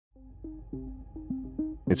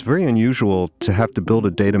It's very unusual to have to build a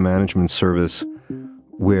data management service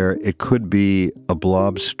where it could be a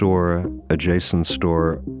blob store, a JSON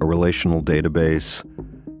store, a relational database.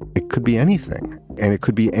 It could be anything, and it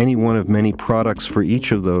could be any one of many products for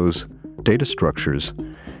each of those data structures.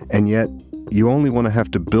 And yet, you only want to have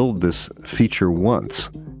to build this feature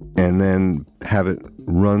once and then have it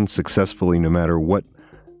run successfully no matter what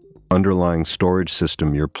underlying storage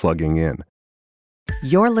system you're plugging in.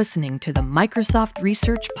 You're listening to the Microsoft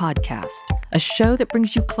Research Podcast, a show that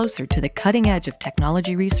brings you closer to the cutting edge of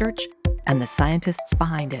technology research and the scientists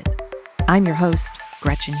behind it. I'm your host,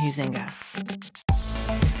 Gretchen Huizinga.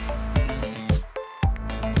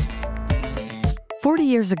 40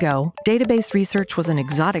 years ago, database research was an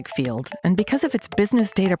exotic field, and because of its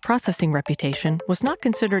business data processing reputation, was not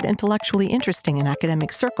considered intellectually interesting in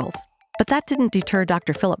academic circles. But that didn't deter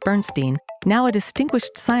Dr. Philip Bernstein, now a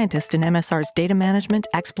distinguished scientist in MSR's Data Management,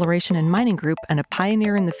 Exploration, and Mining Group and a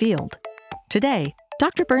pioneer in the field. Today,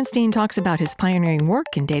 Dr. Bernstein talks about his pioneering work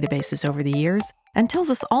in databases over the years and tells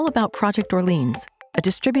us all about Project Orleans, a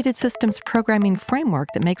distributed systems programming framework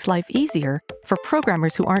that makes life easier for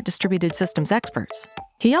programmers who aren't distributed systems experts.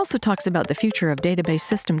 He also talks about the future of database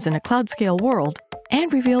systems in a cloud-scale world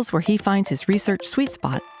and reveals where he finds his research sweet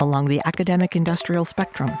spot along the academic-industrial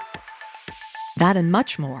spectrum. That and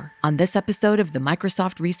much more on this episode of the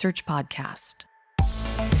Microsoft Research Podcast.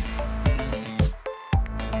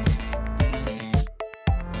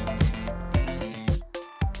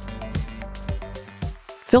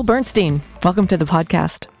 Phil Bernstein, welcome to the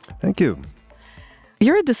podcast. Thank you.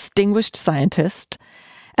 You're a distinguished scientist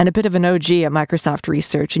and a bit of an OG at Microsoft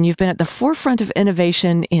Research, and you've been at the forefront of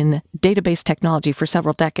innovation in database technology for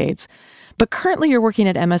several decades. But currently you're working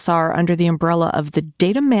at MSR under the umbrella of the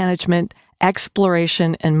Data Management,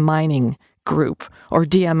 Exploration, and Mining Group, or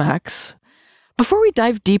DMX. Before we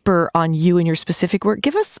dive deeper on you and your specific work,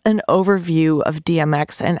 give us an overview of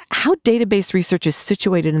DMX and how database research is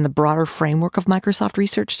situated in the broader framework of Microsoft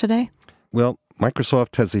Research today. Well,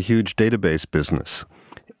 Microsoft has a huge database business,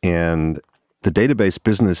 and the database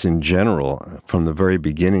business in general, from the very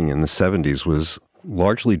beginning in the 70s, was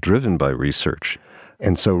largely driven by research.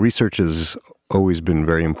 And so research has always been a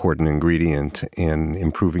very important ingredient in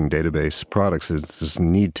improving database products. It's this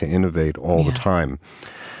need to innovate all the time.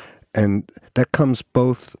 And that comes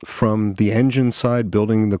both from the engine side,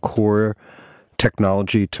 building the core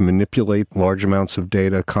technology to manipulate large amounts of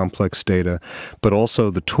data, complex data, but also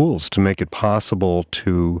the tools to make it possible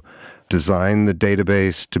to design the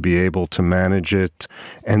database, to be able to manage it.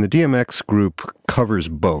 And the DMX group covers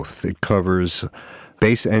both. It covers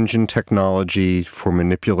base engine technology for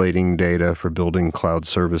manipulating data, for building cloud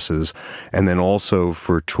services, and then also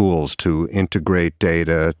for tools to integrate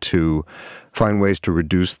data, to find ways to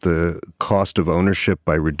reduce the cost of ownership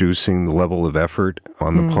by reducing the level of effort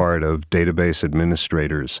on the part of database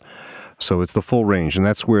administrators. So it's the full range, and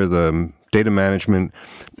that's where the data management,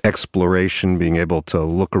 exploration, being able to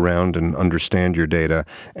look around and understand your data,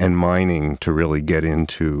 and mining to really get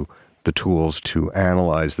into the tools to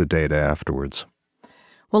analyze the data afterwards.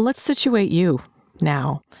 Well, let's situate you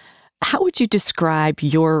now. How would you describe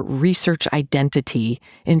your research identity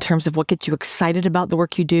in terms of what gets you excited about the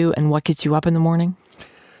work you do and what gets you up in the morning?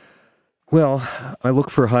 Well, I look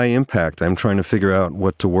for high impact. I'm trying to figure out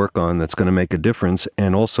what to work on that's going to make a difference,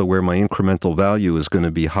 and also where my incremental value is going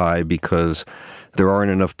to be high because there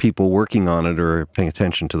aren't enough people working on it or paying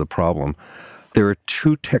attention to the problem. There are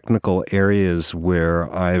two technical areas where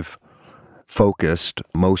I've focused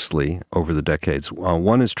mostly over the decades.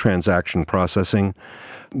 One is transaction processing,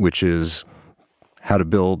 which is how to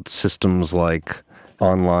build systems like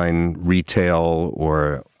online retail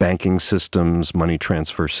or banking systems, money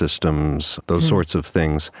transfer systems, those sorts of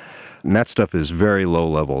things. And that stuff is very low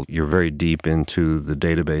level. You're very deep into the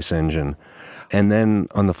database engine. And then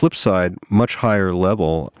on the flip side, much higher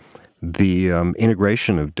level, the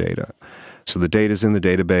integration of data. So the data's in the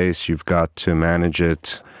database, you've got to manage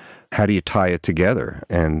it. How do you tie it together?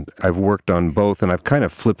 And I've worked on both, and I've kind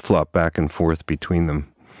of flip-flopped back and forth between them,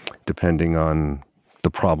 depending on the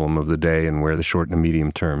problem of the day and where the short and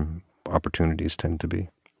medium-term opportunities tend to be.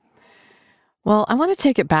 Well, I want to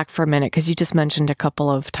take it back for a minute because you just mentioned a couple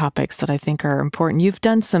of topics that I think are important. You've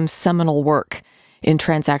done some seminal work in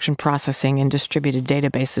transaction processing and distributed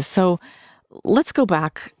databases. So let's go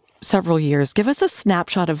back several years. Give us a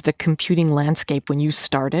snapshot of the computing landscape when you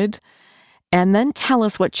started, and then tell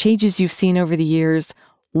us what changes you've seen over the years,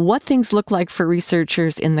 what things look like for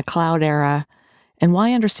researchers in the cloud era, and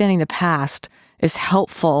why understanding the past is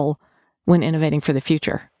helpful when innovating for the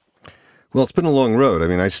future. Well, it's been a long road. I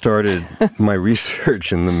mean, I started my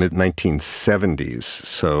research in the mid-1970s,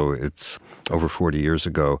 so it's over 40 years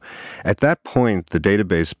ago. At that point, the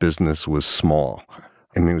database business was small.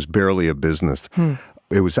 I mean, it was barely a business.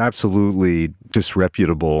 It was absolutely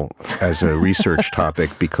disreputable as a research topic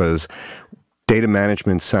because data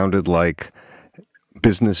management sounded like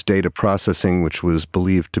business data processing, which was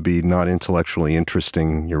believed to be not intellectually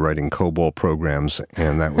interesting. You're writing COBOL programs,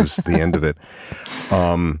 and that was the end of it.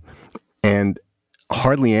 And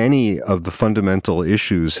hardly any of the fundamental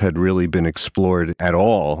issues had really been explored at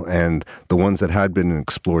all, and the ones that had been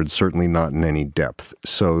explored certainly not in any depth.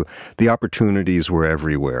 So the opportunities were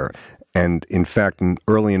everywhere. And in fact,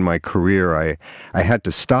 early in my career, I had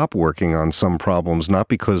to stop working on some problems, not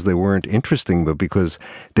because they weren't interesting, but because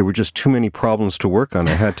there were just too many problems to work on.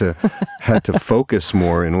 I had to focus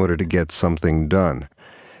more in order to get something done.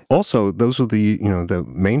 Also, those were the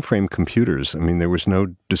mainframe computers. I mean, there was no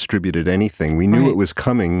distributed anything. We knew it was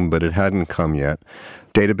coming, but it hadn't come yet.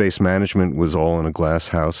 Database management was all in a glass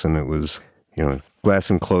house, and it was,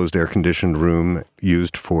 glass enclosed, air-conditioned room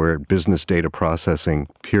used for business data processing,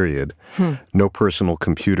 period. No personal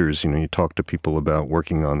computers. You talk to people about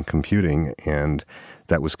working on computing, and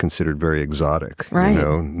that was considered very exotic. Right.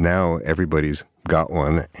 Now everybody's got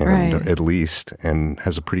one, and at least, and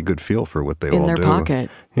has a pretty good feel for what they all do. In their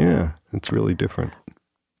pocket. Yeah, it's really different.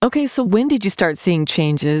 Okay, so when did you start seeing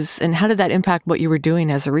changes, and how did that impact what you were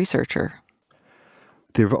doing as a researcher?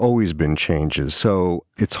 There have always been changes, so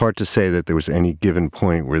it's hard to say that there was any given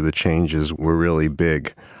point where the changes were really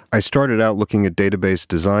big. I started out looking at database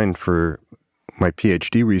design for my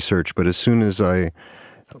PhD research, but as soon as I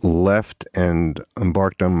left and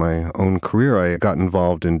embarked on my own career, I got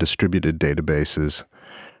involved in distributed databases,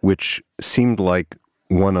 which seemed like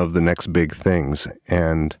one of the next big things.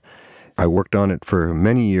 And I worked on it for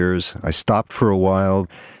many years. I stopped for a while,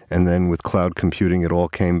 and then with cloud computing, it all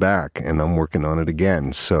came back, and I'm working on it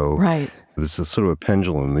again. So this is sort of a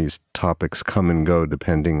pendulum. These topics come and go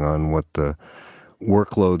depending on what the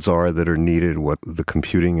workloads are that are needed, what the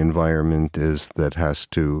computing environment is that has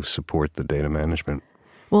to support the data management.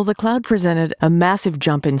 Well, the cloud presented a massive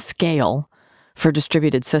jump in scale for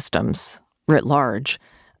distributed systems writ large.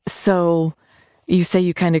 So you say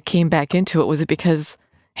you kind of came back into it. Was it because,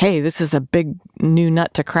 hey, this is a big new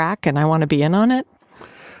nut to crack and I want to be in on it?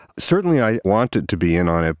 Certainly I wanted to be in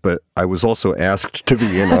on it, but I was also asked to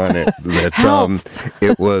be in on it.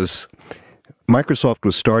 It was, Microsoft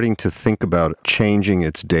was starting to think about changing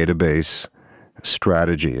its database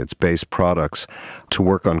strategy, its base products, to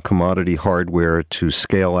work on commodity hardware, to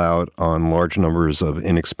scale out on large numbers of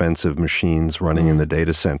inexpensive machines running in the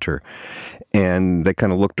data center. And they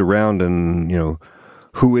kind of looked around and,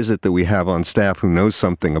 who is it that we have on staff who knows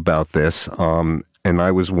something about this? And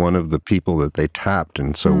I was one of the people that they tapped,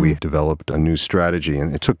 and so we developed a new strategy.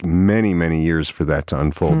 And it took many, many years for that to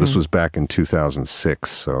unfold. This was back in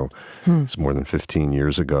 2006, so it's more than 15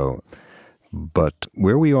 years ago. But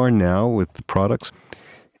where we are now with the products,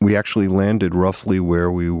 we actually landed roughly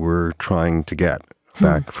where we were trying to get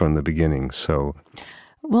back from the beginning. So,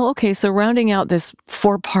 well, okay, so rounding out this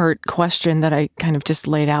four-part question that I kind of just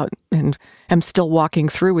laid out and am still walking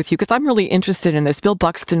through with you, because I'm really interested in this. Bill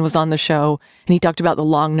Buxton was on the show, and he talked about the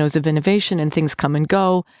long nose of innovation and things come and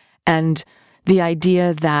go, and the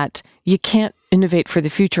idea that you can't innovate for the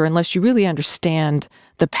future unless you really understand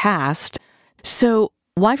the past. So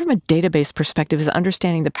why, from a database perspective, is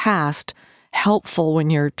understanding the past helpful when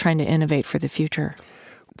you're trying to innovate for the future?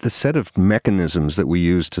 The set of mechanisms that we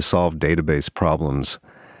use to solve database problems,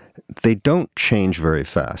 they don't change very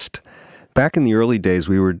fast. Back in the early days,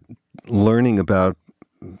 we were learning about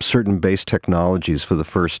certain base technologies for the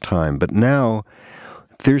first time, but now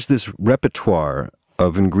there's this repertoire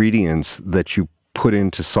of ingredients that you put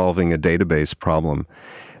into solving a database problem.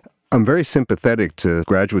 I'm very sympathetic to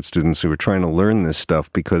graduate students who are trying to learn this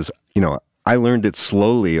stuff because, I learned it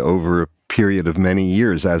slowly over a period of many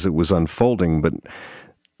years as it was unfolding, but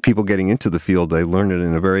people getting into the field, they learn it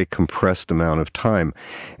in a very compressed amount of time.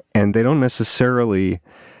 And they don't necessarily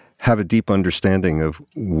have a deep understanding of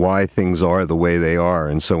why things are the way they are.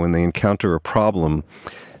 And so when they encounter a problem,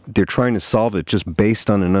 they're trying to solve it just based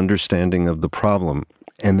on an understanding of the problem,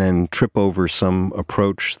 and then trip over some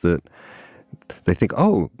approach that they think,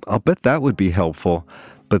 oh, I'll bet that would be helpful,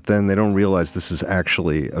 but then they don't realize this is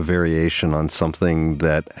actually a variation on something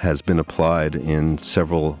that has been applied in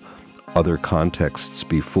several other contexts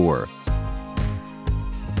before.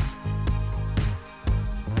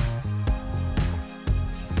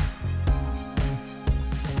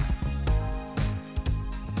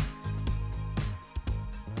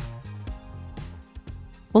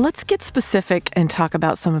 Well, let's get specific and talk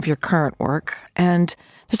about some of your current work. And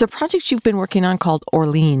there's a project you've been working on called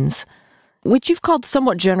Orleans. which you've called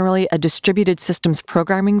somewhat generally a distributed systems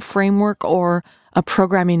programming framework or a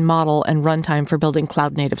programming model and runtime for building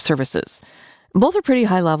cloud-native services. Both are pretty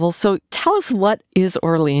high level, so tell us, what is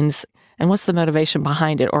Orleans and what's the motivation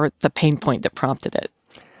behind it, or the pain point that prompted it?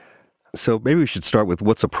 So maybe we should start with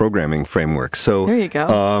what's a programming framework. So there you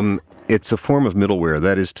go. It's a form of middleware.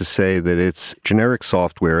 That is to say that it's generic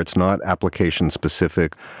software. It's not application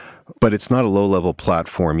specific, but it's not a low-level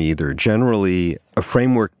platform either. Generally, a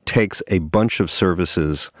framework takes a bunch of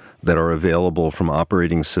services that are available from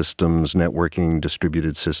operating systems, networking,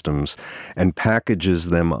 distributed systems, and packages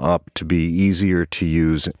them up to be easier to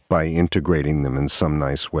use by integrating them in some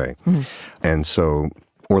nice way. Mm-hmm. And so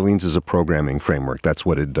Orleans is a programming framework. That's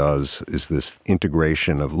what it does, is this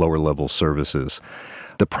integration of lower-level services.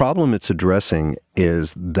 The problem it's addressing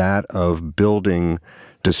is that of building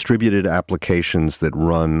distributed applications that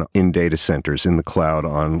run in data centers, in the cloud,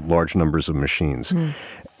 on large numbers of machines. Mm.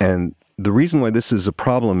 And the reason why this is a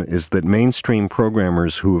problem is that mainstream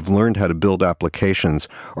programmers who have learned how to build applications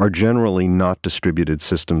are generally not distributed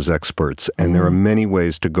systems experts. And there are many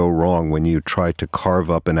ways to go wrong when you try to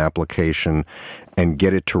carve up an application and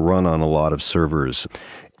get it to run on a lot of servers.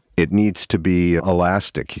 It needs to be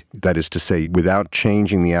elastic. That is to say, without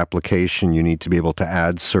changing the application, you need to be able to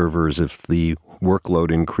add servers if the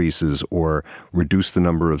workload increases, or reduce the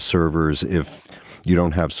number of servers if you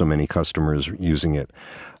don't have so many customers using it.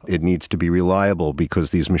 It needs to be reliable because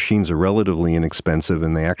these machines are relatively inexpensive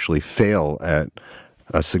and they actually fail at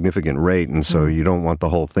a significant rate, and so you don't want the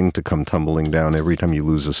whole thing to come tumbling down every time you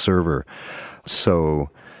lose a server. So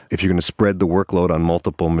if you're going to spread the workload on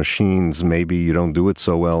multiple machines, maybe you don't do it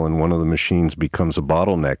so well and one of the machines becomes a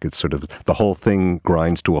bottleneck. It's sort of the whole thing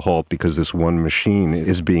grinds to a halt because this one machine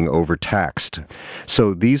is being overtaxed.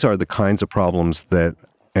 So these are the kinds of problems that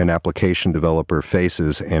an application developer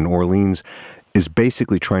faces, and Orleans is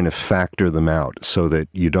basically trying to factor them out so that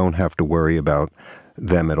you don't have to worry about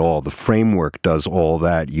them at all. The framework does all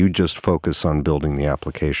that. You just focus on building the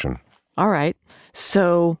application. All right.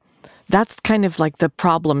 So that's kind of like the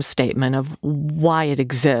problem statement of why it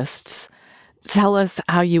exists. Tell us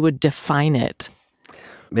how you would define it.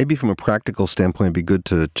 Maybe from a practical standpoint, it'd be good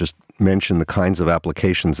to just mention the kinds of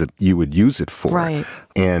applications that you would use it for. Right.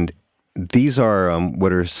 And these are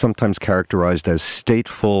what are sometimes characterized as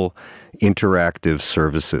stateful interactive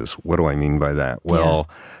services. What do I mean by that? Well,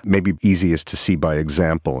 maybe easiest to see by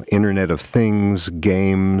example. Internet of Things,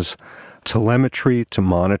 games, telemetry to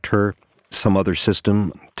monitor some other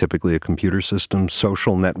system, typically a computer system,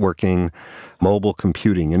 social networking, mobile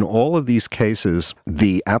computing. In all of these cases,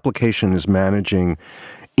 the application is managing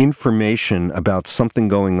information about something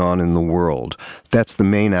going on in the world. That's the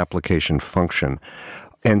main application function.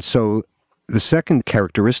 And so the second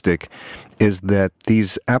characteristic is that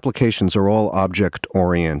these applications are all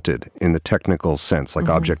object-oriented in the technical sense, like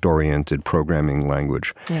object-oriented programming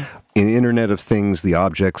language. Yeah. In Internet of Things, the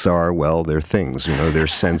objects are, well, they're things. You know, they're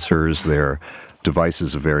sensors, they're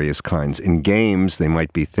devices of various kinds. In games, they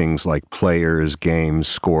might be things like players, games,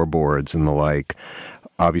 scoreboards, and the like.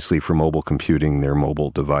 Obviously, for mobile computing, they're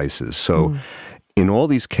mobile devices. So in all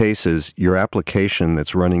these cases, your application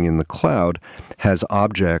that's running in the cloud has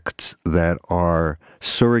objects that are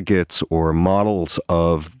surrogates or models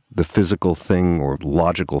of the physical thing or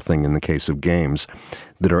logical thing in the case of games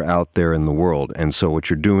that are out there in the world. And so what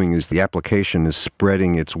you're doing is the application is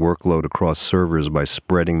spreading its workload across servers by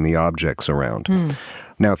spreading the objects around.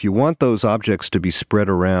 Now, if you want those objects to be spread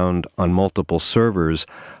around on multiple servers,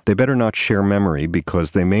 they better not share memory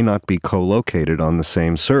because they may not be co-located on the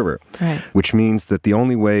same server, which means that the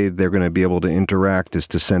only way they're going to be able to interact is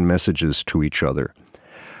to send messages to each other.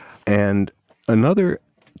 And another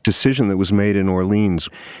decision that was made in Orleans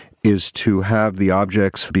is to have the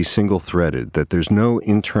objects be single-threaded, that there's no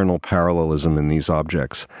internal parallelism in these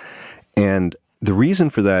objects. And the reason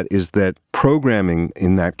for that is that programming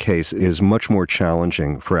in that case is much more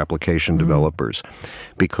challenging for application developers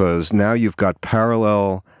because now you've got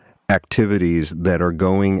parallel activities that are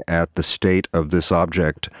going at the state of this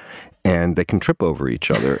object and they can trip over each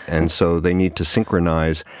other. And so they need to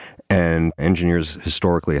synchronize, and engineers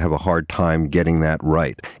historically have a hard time getting that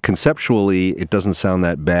right. Conceptually, it doesn't sound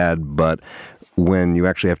that bad, but when you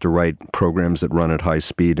actually have to write programs that run at high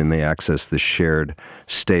speed and they access the shared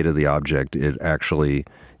state of the object, it actually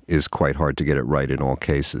is quite hard to get it right in all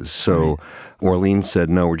cases. So Orleans said,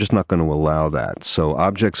 no, we're just not going to allow that. So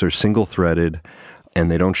objects are single-threaded and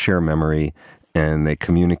they don't share memory and they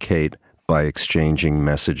communicate by exchanging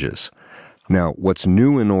messages. Now, what's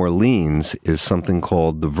new in Orleans is something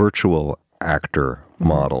called the virtual actor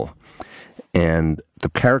model. And the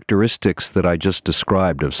characteristics that I just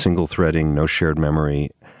described of single threading, no shared memory,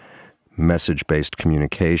 message-based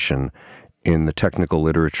communication. In the technical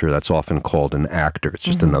literature, that's often called an actor. It's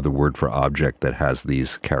just another word for object that has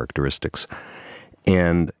these characteristics.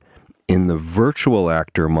 And in the virtual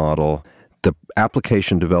actor model, the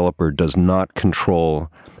application developer does not control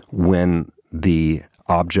when the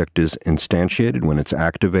object is instantiated, when it's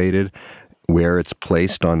activated, where it's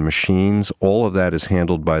placed on machines. All of that is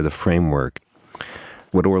handled by the framework.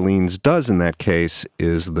 What Orleans does in that case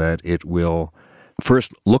is that it will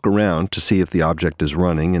first look around to see if the object is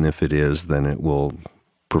running, and if it is, then it will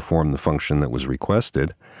perform the function that was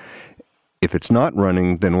requested. If it's not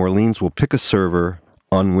running, then Orleans will pick a server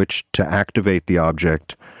on which to activate the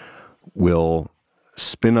object, will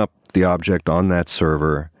spin up the object on that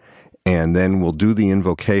server, and then will do the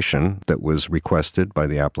invocation that was requested by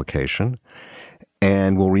the application,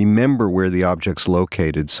 and will remember where the object's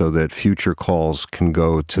located so that future calls can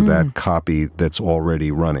go to that copy that's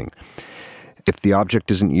already running. If the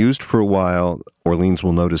object isn't used for a while, Orleans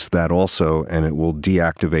will notice that also, and it will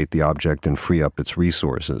deactivate the object and free up its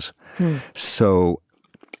resources. So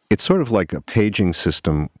it's sort of like a paging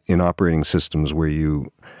system in operating systems where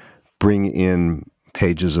you bring in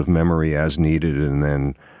pages of memory as needed and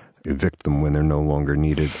then evict them when they're no longer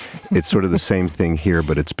needed. It's sort of the same thing here,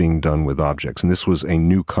 but it's being done with objects. And this was a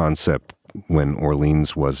new concept when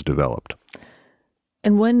Orleans was developed.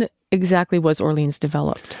 And when exactly was Orleans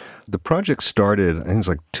developed? The project started, I think it's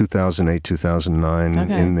like 2008,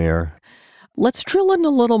 2009, in there. Let's drill in a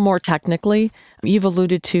little more technically. You've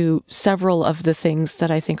alluded to several of the things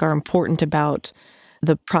that I think are important about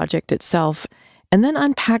the project itself, and then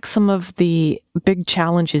unpack some of the big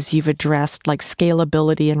challenges you've addressed, like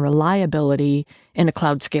scalability and reliability in a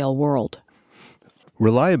cloud scale world.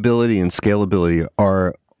 Reliability and scalability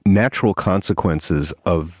are natural consequences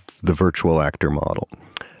of the virtual actor model.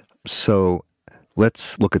 So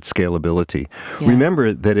let's look at scalability.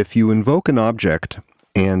 Remember that if you invoke an object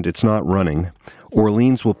and it's not running,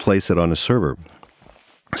 Orleans will place it on a server.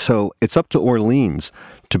 So it's up to Orleans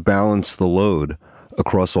to balance the load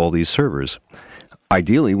across all these servers.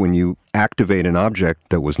 Ideally, when you activate an object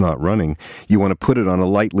that was not running, you want to put it on a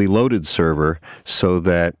lightly loaded server so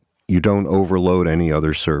that you don't overload any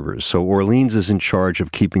other servers. So Orleans is in charge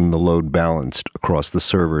of keeping the load balanced across the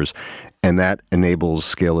servers, and that enables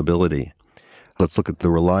scalability. Let's look at the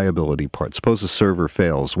reliability part. Suppose a server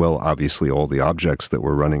fails. Well, obviously all the objects that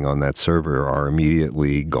were running on that server are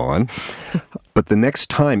immediately gone. But the next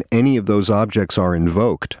time any of those objects are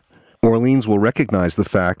invoked, Orleans will recognize the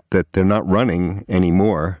fact that they're not running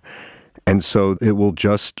anymore, and so it will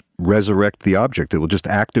just resurrect the object. It will just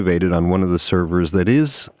activate it on one of the servers that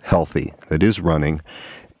is healthy, that is running,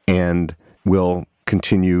 and will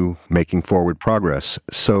continue making forward progress.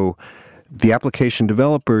 So the application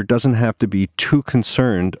developer doesn't have to be too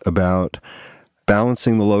concerned about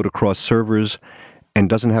balancing the load across servers, and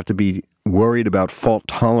doesn't have to be worried about fault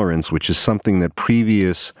tolerance, which is something that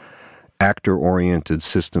previous actor-oriented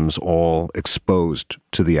systems all exposed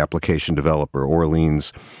to the application developer.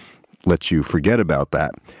 Orleans lets you forget about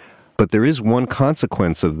that. But there is one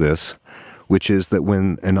consequence of this, which is that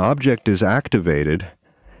when an object is activated,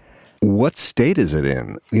 what state is it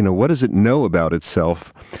in? You know, what does it know about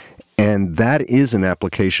itself? And that is an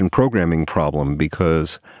application programming problem,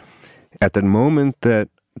 because at the moment that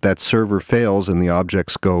that server fails and the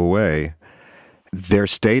objects go away, their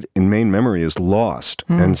state in main memory is lost.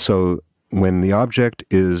 And so when the object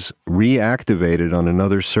is reactivated on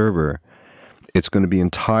another server, it's going to be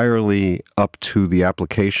entirely up to the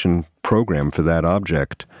application program for that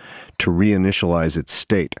object to reinitialize its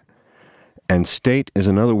state. And state is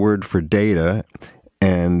another word for data,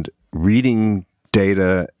 and reading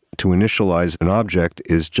data to initialize an object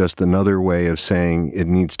is just another way of saying it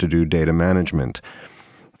needs to do data management.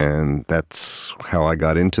 And that's how I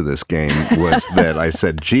got into this game, was that I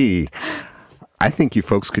said, gee, I think you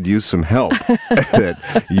folks could use some help,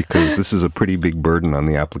 because this is a pretty big burden on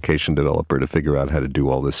the application developer to figure out how to do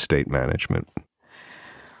all this state management.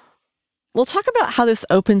 We'll talk about how this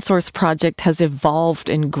open source project has evolved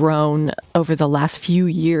and grown over the last few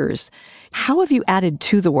years. How have you added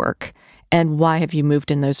to the work, and why have you moved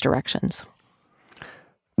in those directions?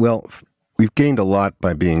 Well, we've gained a lot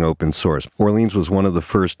by being open source. Orleans was one of the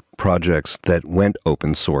first projects that went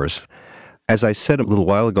open source. As I said a little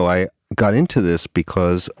while ago, I got into this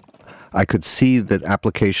because I could see that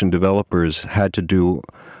application developers had to do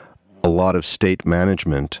a lot of state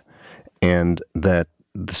management, and that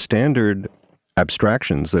the standard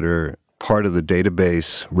abstractions that are part of the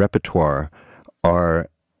database repertoire are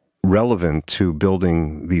relevant to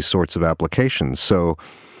building these sorts of applications. So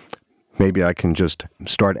maybe I can just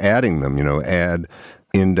start adding them, you know, add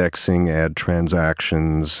indexing, add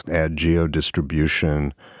transactions, add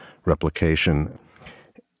geo-distribution, replication,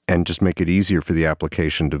 and just make it easier for the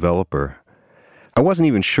application developer. I wasn't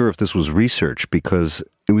even sure if this was research because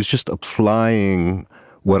it was just applying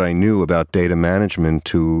what I knew about data management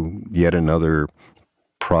to yet another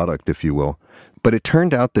product, if you will. But it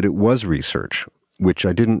turned out that it was research, which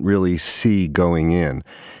I didn't really see going in.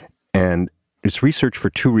 And it's research for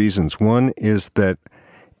two reasons. One is that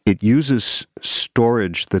it uses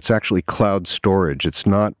storage that's actually cloud storage. It's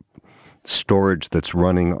not storage that's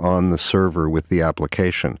running on the server with the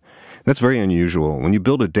application. That's very unusual. When you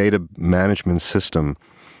build a data management system,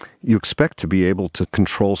 you expect to be able to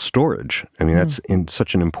control storage. I mean, that's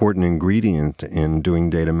such an important ingredient in doing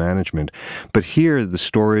data management. But here, the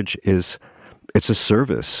storage it's a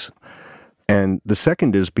service. And the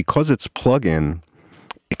second is because it's plug-in,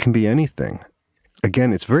 it can be anything.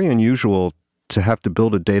 Again, it's very unusual to have to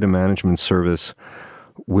build a data management service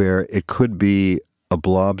where it could be a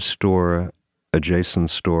blob store, a JSON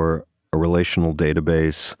store, a relational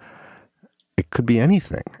database. It could be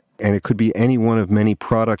anything. And it could be any one of many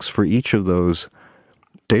products for each of those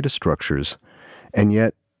data structures. And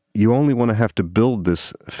yet, you only want to have to build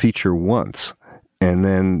this feature once and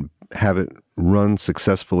then have it run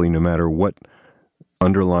successfully no matter what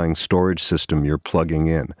underlying storage system you're plugging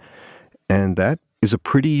in. And that is a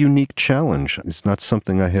pretty unique challenge. It's not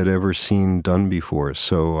something I had ever seen done before.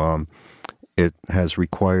 So it has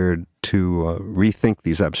required to rethink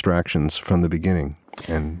these abstractions from the beginning.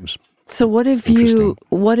 And so what have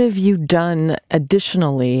you done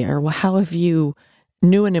additionally, or how have you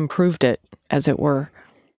new and improved it, as it were?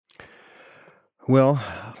 Well,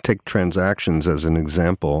 take transactions as an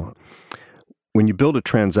example. When you build a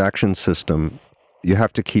transaction system, you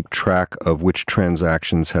have to keep track of which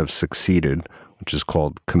transactions have succeeded, which is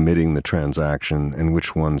called committing the transaction, and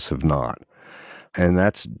which ones have not. And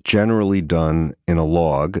that's generally done in a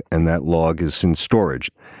log, and that log is in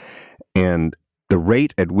storage. And the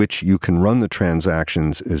rate at which you can run the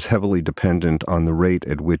transactions is heavily dependent on the rate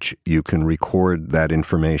at which you can record that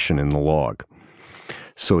information in the log.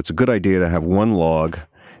 So it's a good idea to have one log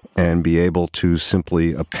and be able to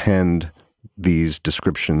simply append these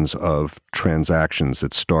descriptions of transactions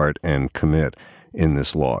that start and commit in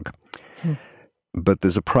this log. But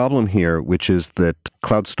there's a problem here, which is that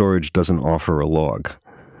cloud storage doesn't offer a log.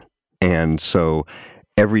 And so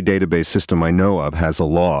every database system I know of has a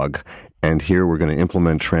log, and here we're going to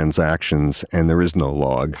implement transactions, and there is no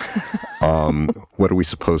log. What are we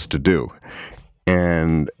supposed to do?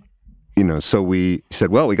 And, so we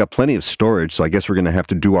said, well, we got plenty of storage, so I guess we're going to have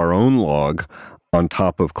to do our own log on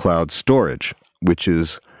top of cloud storage, which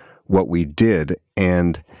is what we did.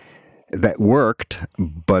 And that worked,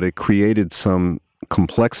 but it created some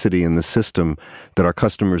complexity in the system that our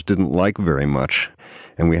customers didn't like very much.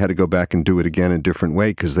 And we had to go back and do it again a different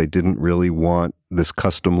way because they didn't really want this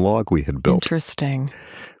custom log we had built. Interesting.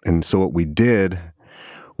 And so what we did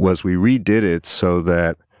was we redid it so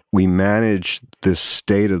that we managed this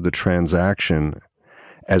state of the transaction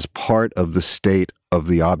as part of the state of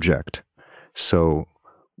the object. So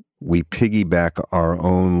we piggyback our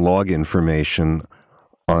own log information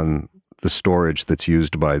on the storage that's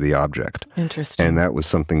used by the object. Interesting. And that was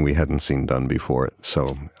something we hadn't seen done before.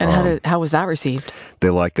 So, and how was that received? They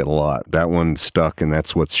like it a lot. That one stuck, and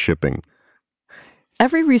that's what's shipping.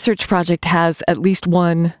 Every research project has at least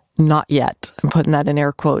one not yet. I'm putting that in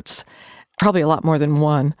air quotes. Probably a lot more than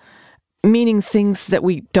one. Meaning things that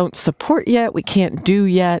we don't support yet, we can't do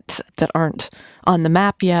yet, that aren't on the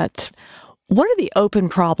map yet. What are the open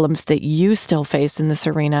problems that you still face in this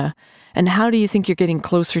arena? And how do you think you're getting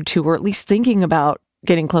closer to, or at least thinking about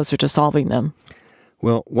getting closer to solving them?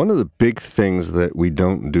 Well, one of the big things that we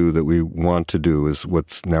don't do that we want to do is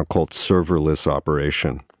what's now called serverless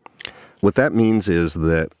operation. What that means is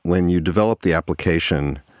that when you develop the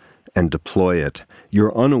application and deploy it,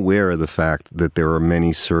 you're unaware of the fact that there are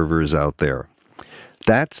many servers out there.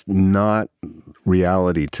 That's not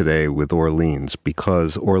reality today with Orleans,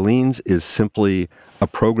 because Orleans is simply a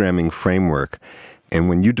programming framework. And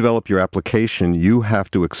when you develop your application, you have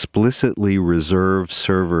to explicitly reserve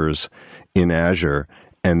servers in Azure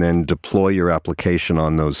and then deploy your application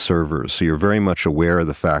on those servers. So you're very much aware of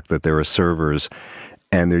the fact that there are servers,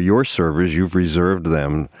 and they're your servers. You've reserved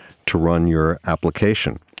them to run your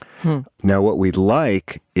application. Now, what we'd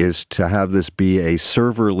like is to have this be a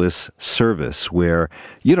serverless service where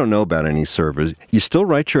you don't know about any servers. You still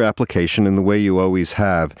write your application in the way you always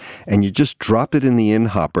have, and you just drop it in the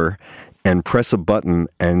in-hopper and press a button,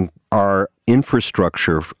 and our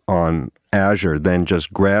infrastructure on Azure then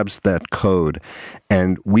just grabs that code,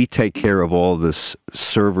 and we take care of all this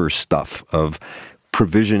server stuff of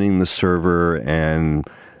provisioning the server and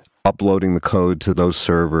uploading the code to those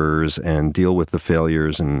servers and deal with the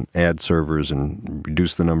failures and add servers and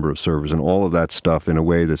reduce the number of servers and all of that stuff in a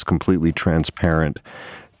way that's completely transparent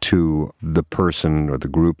to the person or the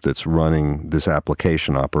group that's running this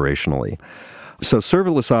application operationally. So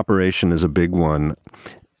serverless operation is a big one.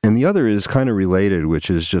 And the other is kind of related, which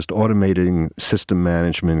is just automating system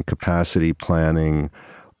management, capacity planning.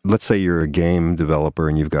 Let's say you're a game developer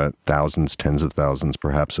and you've got thousands, tens of thousands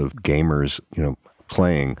perhaps of gamers,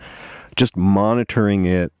 playing. Just monitoring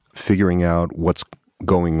it, figuring out what's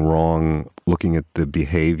going wrong, looking at the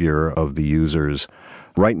behavior of the users.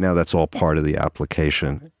 Right now, that's all part of the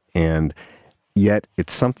application. And yet,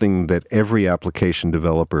 it's something that every application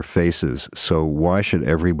developer faces. So why should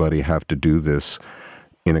everybody have to do this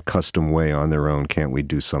in a custom way on their own? Can't we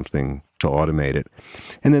do something to automate it?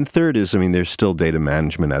 And then third is, there's still data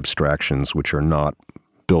management abstractions which are not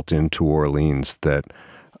built into Orleans that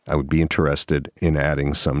I would be interested in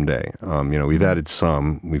adding someday. We've added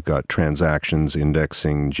some. We've got transactions,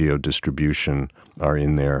 indexing, geo-distribution are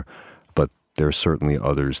in there, but there are certainly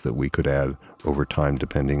others that we could add over time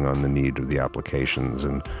depending on the need of the applications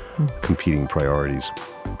and competing priorities.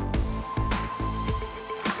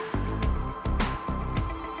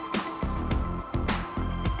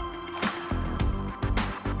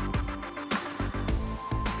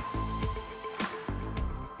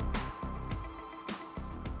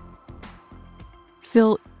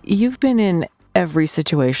 Phil, you've been in every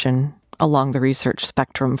situation along the research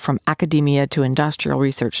spectrum, from academia to industrial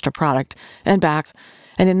research to product and back.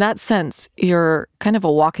 And in that sense, you're kind of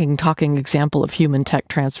a walking, talking example of human tech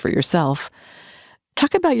transfer yourself.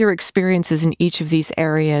 Talk about your experiences in each of these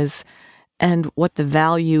areas and what the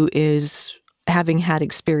value is, having had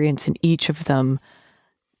experience in each of them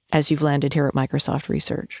as you've landed here at Microsoft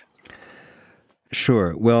Research.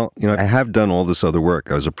 Sure. Well, I have done all this other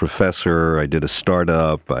work. I was a professor. I did a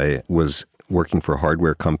startup. I was working for a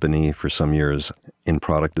hardware company for some years in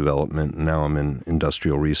product development. Now I'm in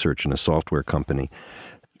industrial research in a software company.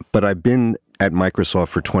 But I've been at Microsoft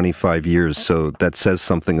for 25 years, so that says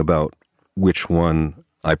something about which one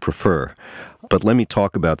I prefer. But let me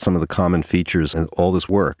talk about some of the common features in all this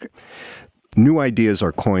work. New ideas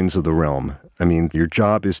are coins of the realm. Your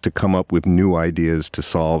job is to come up with new ideas to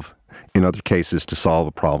solve, in other cases, to solve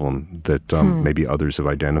a problem that maybe others have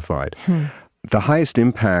identified. The highest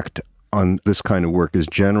impact on this kind of work is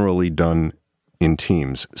generally done in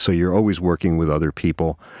teams. So you're always working with other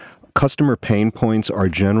people. Customer pain points are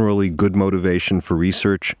generally good motivation for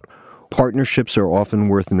research. Partnerships are often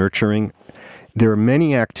worth nurturing. There are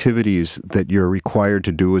many activities that you're required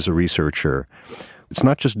to do as a researcher. It's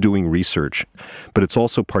not just doing research, but it's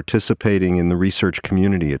also participating in the research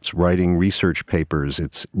community. It's writing research papers.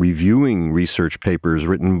 It's reviewing research papers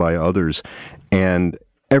written by others. And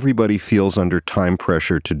everybody feels under time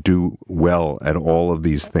pressure to do well at all of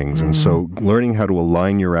these things. And so learning how to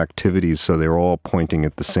align your activities so they're all pointing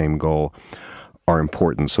at the same goal are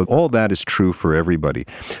important. So all that is true for everybody.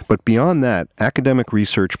 But beyond that, academic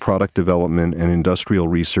research, product development, and industrial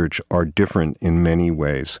research are different in many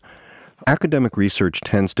ways. Academic research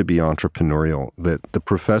tends to be entrepreneurial, that the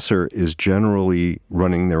professor is generally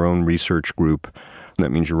running their own research group.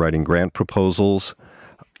 That means you're writing grant proposals,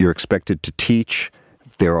 you're expected to teach,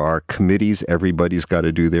 there are committees, everybody's got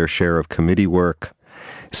to do their share of committee work.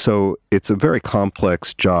 So it's a very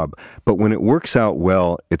complex job, but when it works out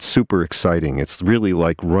well, it's super exciting. It's really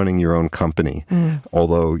like running your own company,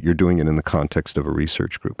 although you're doing it in the context of a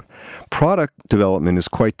research group. Product development is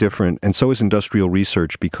quite different, and so is industrial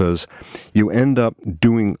research, because you end up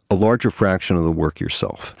doing a larger fraction of the work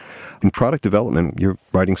yourself. In product development, you're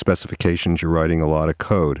writing specifications, you're writing a lot of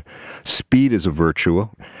code. Speed is a virtue.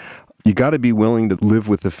 You got to be willing to live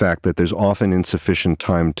with the fact that there's often insufficient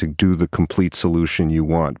time to do the complete solution you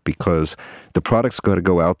want, because the product's got to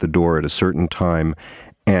go out the door at a certain time.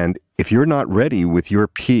 And if you're not ready with your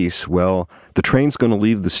piece, well, the train's going to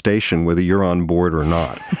leave the station whether you're on board or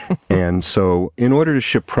not. And so in order to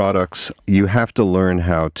ship products, you have to learn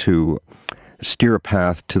how to steer a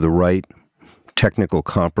path to the right technical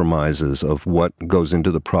compromises of what goes into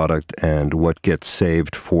the product and what gets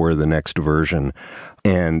saved for the next version.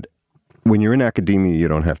 And when you're in academia, you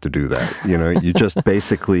don't have to do that. You just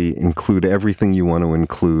basically include everything you want to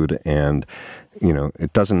include, and,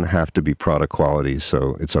 it doesn't have to be product quality,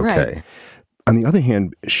 so it's okay. Right. On the other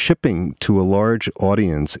hand, shipping to a large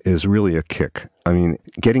audience is really a kick.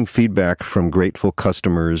 Getting feedback from grateful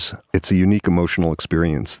customers, it's a unique emotional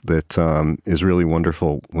experience that is really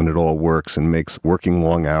wonderful when it all works and makes working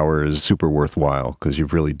long hours super worthwhile, because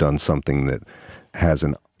you've really done something that has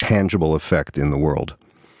a tangible effect in the world.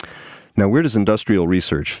 Now, where does industrial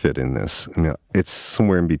research fit in this? I mean, it's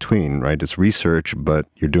somewhere in between, right? It's research, but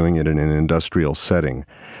you're doing it in an industrial setting.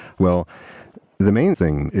 Well, the main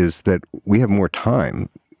thing is that we have more time.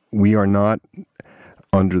 We are not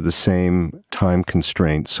under the same time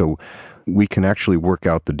constraint, so we can actually work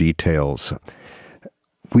out the details.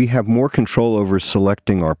 We have more control over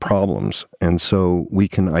selecting our problems, and so we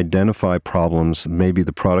can identify problems maybe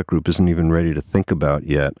the product group isn't even ready to think about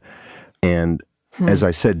yet. And as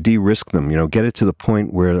I said, de-risk them, get it to the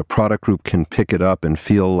point where the product group can pick it up and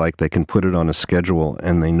feel like they can put it on a schedule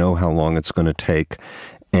and they know how long it's going to take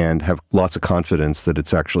and have lots of confidence that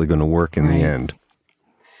it's actually going to work in the end.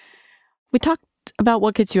 We talked about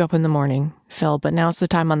what gets you up in the morning, Phil, but now it's the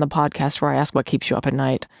time on the podcast where I ask what keeps you up at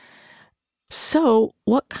night. So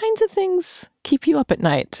what kinds of things keep you up at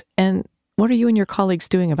night, and what are you and your colleagues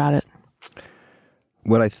doing about it?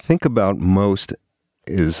 What I think about most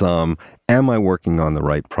is, am I working on the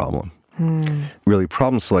right problem? Really,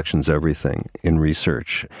 problem selection is everything in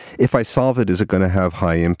research. If I solve it, is it going to have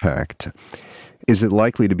high impact? Is it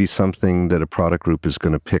likely to be something that a product group is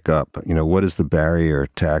going to pick up? What is the barrier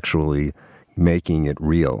to actually making it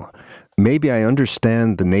real? Maybe I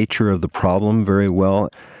understand the nature of the problem very well,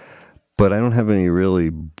 but I don't have any really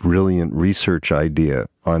brilliant research idea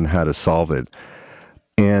on how to solve it.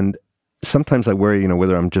 And sometimes I worry,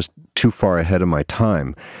 whether I'm just too far ahead of my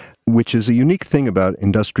time, which is a unique thing about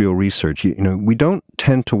industrial research. We don't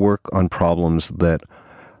tend to work on problems that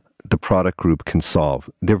the product group can solve.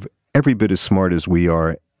 They're every bit as smart as we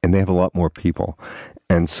are, and they have a lot more people.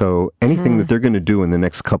 And so anything that they're going to do in the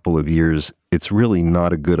next couple of years, it's really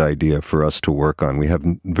not a good idea for us to work on. We have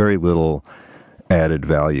very little added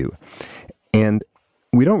value. And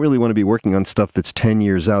we don't really want to be working on stuff that's 10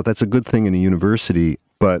 years out. That's a good thing in a university,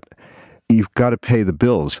 but you've got to pay the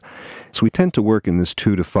bills. So we tend to work in this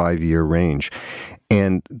 2 to 5 year range.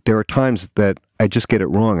 And there are times that I just get it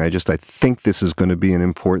wrong. I think this is going to be an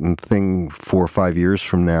important thing 4 or 5 years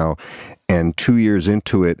from now. And 2 years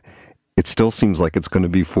into it, it still seems like it's going to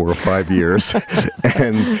be 4 or 5 years.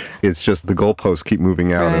 And it's just the goalposts keep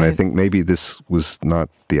moving out. Right. And I think maybe this was not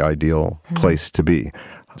the ideal place to be.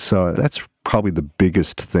 So that's probably the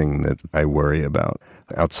biggest thing that I worry about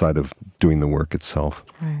outside of doing the work itself.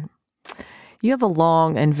 Right. You have a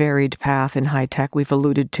long and varied path in high tech. We've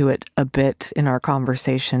alluded to it a bit in our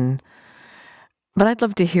conversation. But I'd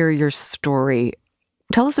love to hear your story.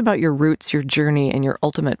 Tell us about your roots, your journey, and your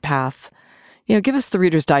ultimate path. Give us the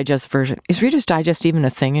Reader's Digest version. Is Reader's Digest even a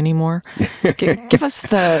thing anymore? Give us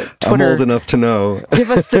the Twitter. I'm old enough to know. Give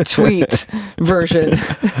us the tweet version.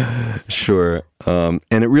 Sure. And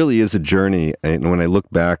it really is a journey. And when I look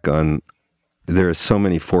back on, there are so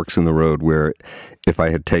many forks in the road where if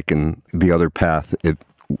I had taken the other path, it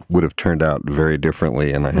would have turned out very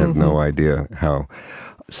differently, and I had no idea how.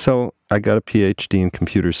 So I got a PhD in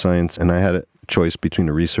computer science, and I had a choice between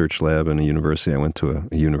a research lab and a university. I went to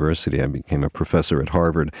a university. I became a professor at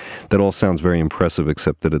Harvard. That all sounds very impressive,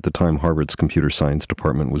 except that at the time, Harvard's computer science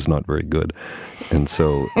department was not very good. And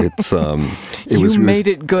so it's... You made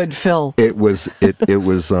it good, Phil. It was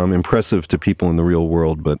impressive to people in the real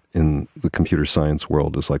world, but in the computer science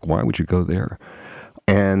world, it's like, why would you go there?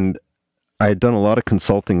 And I had done a lot of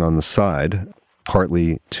consulting on the side,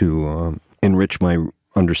 partly to enrich my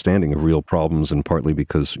understanding of real problems and partly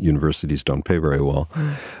because universities don't pay very well.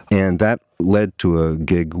 And that led to a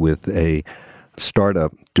gig with a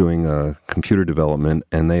startup doing computer development,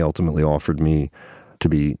 and they ultimately offered me to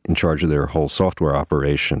be in charge of their whole software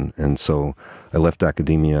operation. And so I left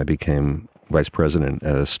academia. I became vice president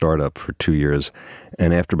at a startup for 2 years.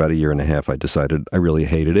 And after about a year and a half, I decided I really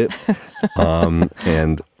hated it.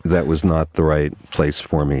 And that was not the right place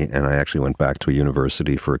for me. And I actually went back to a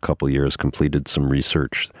university for a couple of years, completed some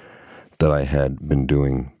research that I had been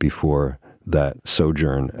doing before that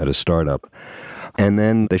sojourn at a startup. And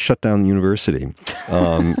then they shut down the university,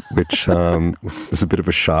 which was a bit of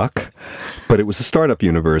a shock. But it was a startup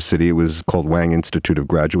university. It was called Wang Institute of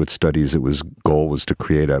Graduate Studies. Goal was to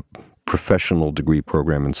create a professional degree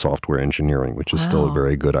program in software engineering, which is still a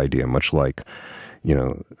very good idea, much like,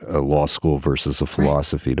 a law school versus a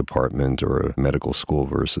philosophy department or a medical school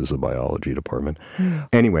versus a biology department.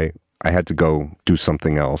 Anyway, I had to go do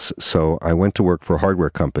something else. So I went to work for a hardware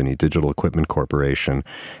company, Digital Equipment Corporation,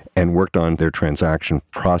 and worked on their transaction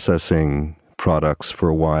processing products for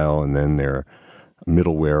a while, and then their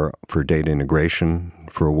middleware for data integration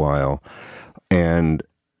for a while. And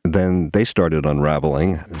then they started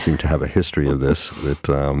unraveling. They seem to have a history of this.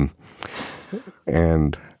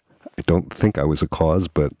 And I don't think I was a cause,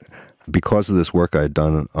 but because of this work I had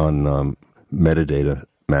done on metadata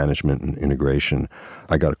management and integration,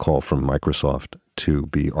 I got a call from Microsoft to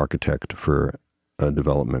be architect for a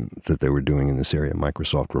development that they were doing in this area,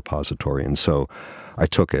 Microsoft Repository. And so I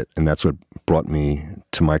took it, and that's what brought me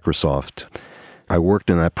to Microsoft. I worked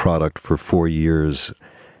in that product for 4 years,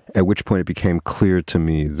 at which point it became clear to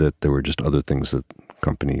me that there were just other things that the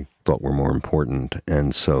company thought were more important.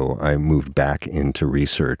 And so I moved back into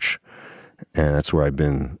research, and that's where I've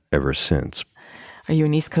been ever since. Are you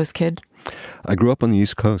an East Coast kid? I grew up on the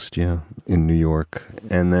East Coast, yeah, in New York,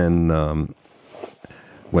 and then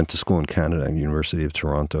went to school in Canada, University of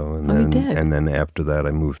Toronto, and then after that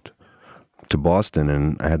I moved to Boston,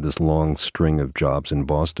 and I had this long string of jobs in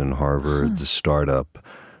Boston, Harvard, the startup,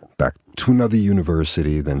 back to another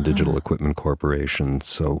university, then Digital Equipment Corporation,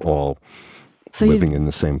 so all living in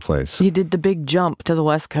the same place. You did the big jump to the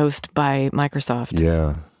West Coast by Microsoft.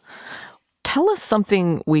 Yeah. Tell us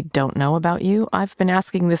something we don't know about you. I've been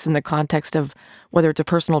asking this in the context of whether it's a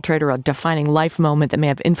personal trait or a defining life moment that may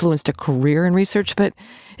have influenced a career in research. But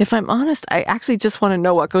if I'm honest, I actually just want to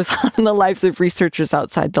know what goes on in the lives of researchers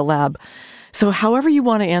outside the lab. So however you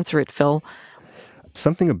want to answer it, Phil.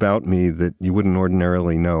 Something about me that you wouldn't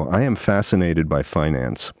ordinarily know. I am fascinated by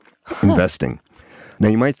finance, investing. Now,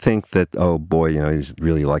 you might think that, oh, boy, you know, he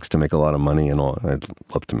really likes to make a lot of money and all. I'd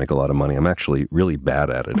love to make a lot of money. I'm actually really bad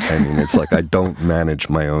at it. I mean, it's like I don't manage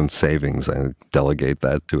my own savings. I delegate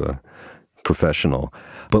that to a professional.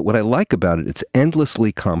 But what I like about it, it's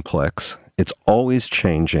endlessly complex. It's always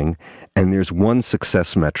changing. And there's one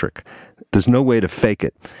success metric. There's no way to fake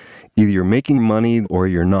it. Either you're making money or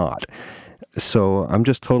you're not. So I'm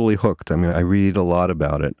just totally hooked. I mean, I read a lot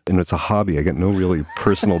about it. And it's a hobby. I get no really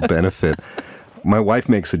personal benefit. My wife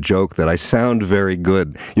makes a joke that I sound very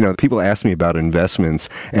good. You know, people ask me about investments,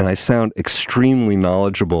 and I sound extremely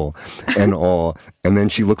knowledgeable and all. And then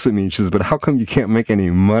she looks at me and she says, but how come you can't make any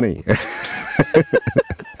money?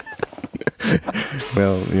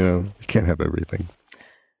 Well, you know, you can't have everything.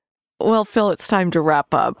 Well, Phil, it's time to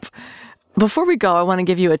wrap up. Before we go, I want to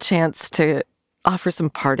give you a chance to offer some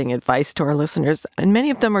parting advice to our listeners. And many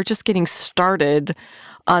of them are just getting started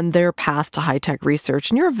on their path to high-tech research.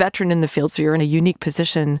 And you're a veteran in the field, so you're in a unique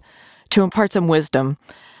position to impart some wisdom.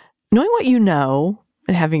 Knowing what you know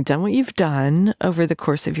and having done what you've done over the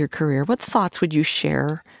course of your career, what thoughts would you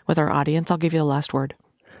share with our audience? I'll give you the last word.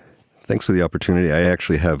 Thanks for the opportunity. I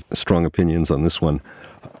actually have strong opinions on this one.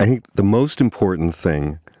 I think the most important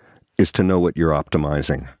thing is to know what you're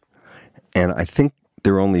optimizing. And I think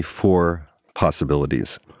there are only 4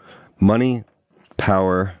 possibilities: money,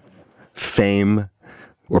 power, fame,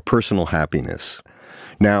 or personal happiness.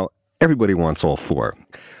 Now, everybody wants all 4.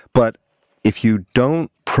 But if you don't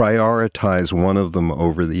prioritize one of them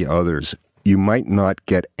over the others, you might not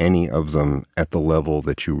get any of them at the level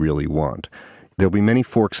that you really want. There'll be many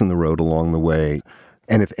forks in the road along the way.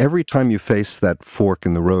 And if every time you face that fork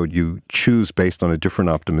in the road, you choose based on a different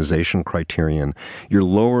optimization criterion, you're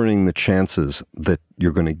lowering the chances that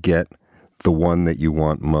you're going to get the one that you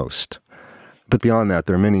want most. But beyond that,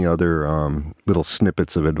 there are many other little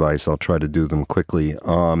snippets of advice. I'll try to do them quickly.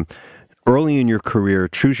 Early in your career,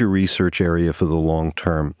 choose your research area for the long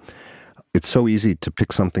term. It's so easy to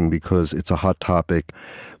pick something because it's a hot topic.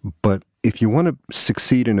 But if you want to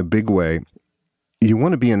succeed in a big way, you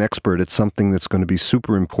want to be an expert at something that's going to be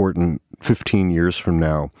super important 15 years from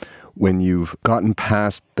now. When you've gotten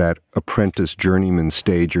past that apprentice journeyman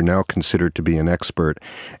stage, you're now considered to be an expert.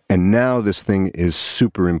 And now this thing is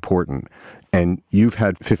super important. And you've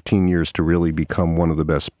had 15 years to really become one of the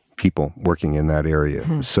best people working in that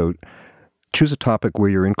area. So choose a topic where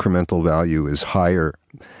your incremental value is higher,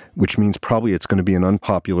 which means probably it's going to be an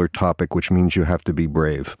unpopular topic, which means you have to be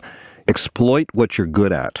brave. Exploit what you're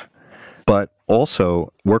good at, but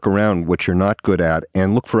also work around what you're not good at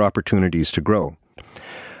and look for opportunities to grow.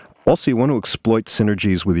 Also, you want to exploit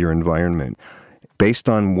synergies with your environment. Based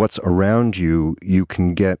on what's around you, you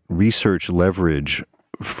can get research leverage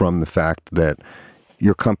from the fact that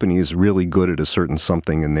your company is really good at a certain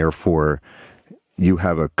something, and therefore you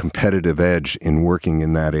have a competitive edge in working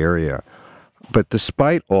in that area. But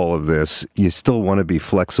despite all of this, you still want to be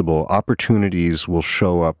flexible. Opportunities will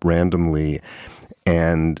show up randomly,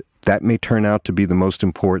 and that may turn out to be the most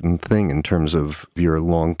important thing in terms of your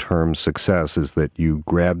long-term success, is that you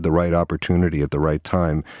grab the right opportunity at the right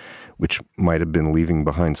time, which might have been leaving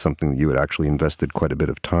behind something that you had actually invested quite a bit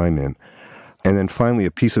of time in. And then finally,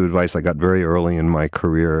 a piece of advice I got very early in my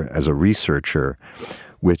career as a researcher,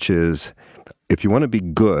 which is, if you want to be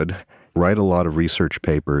good, write a lot of research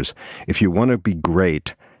papers. If you want to be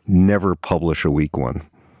great, never publish a weak one,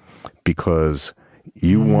 because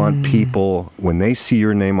you want people, when they see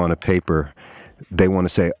your name on a paper, they want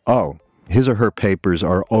to say, oh, his or her papers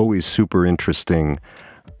are always super interesting.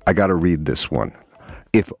 I got to read this one.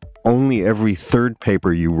 if only every third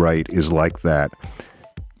paper you write is like that,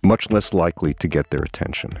 much less likely to get their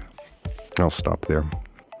attention. I'll stop there.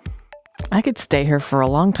 I could stay here for a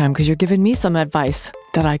long time because you're giving me some advice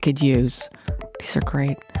that I could use. These are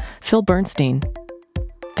great. Phil Bernstein,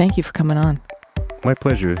 thank you for coming on. My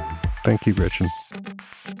pleasure. Thank you, Gretchen.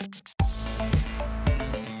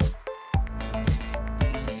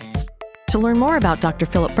 To learn more about Dr.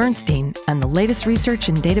 Philip Bernstein and the latest research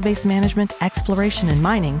in database management, exploration, and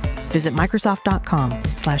mining, visit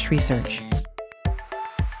Microsoft.com/research.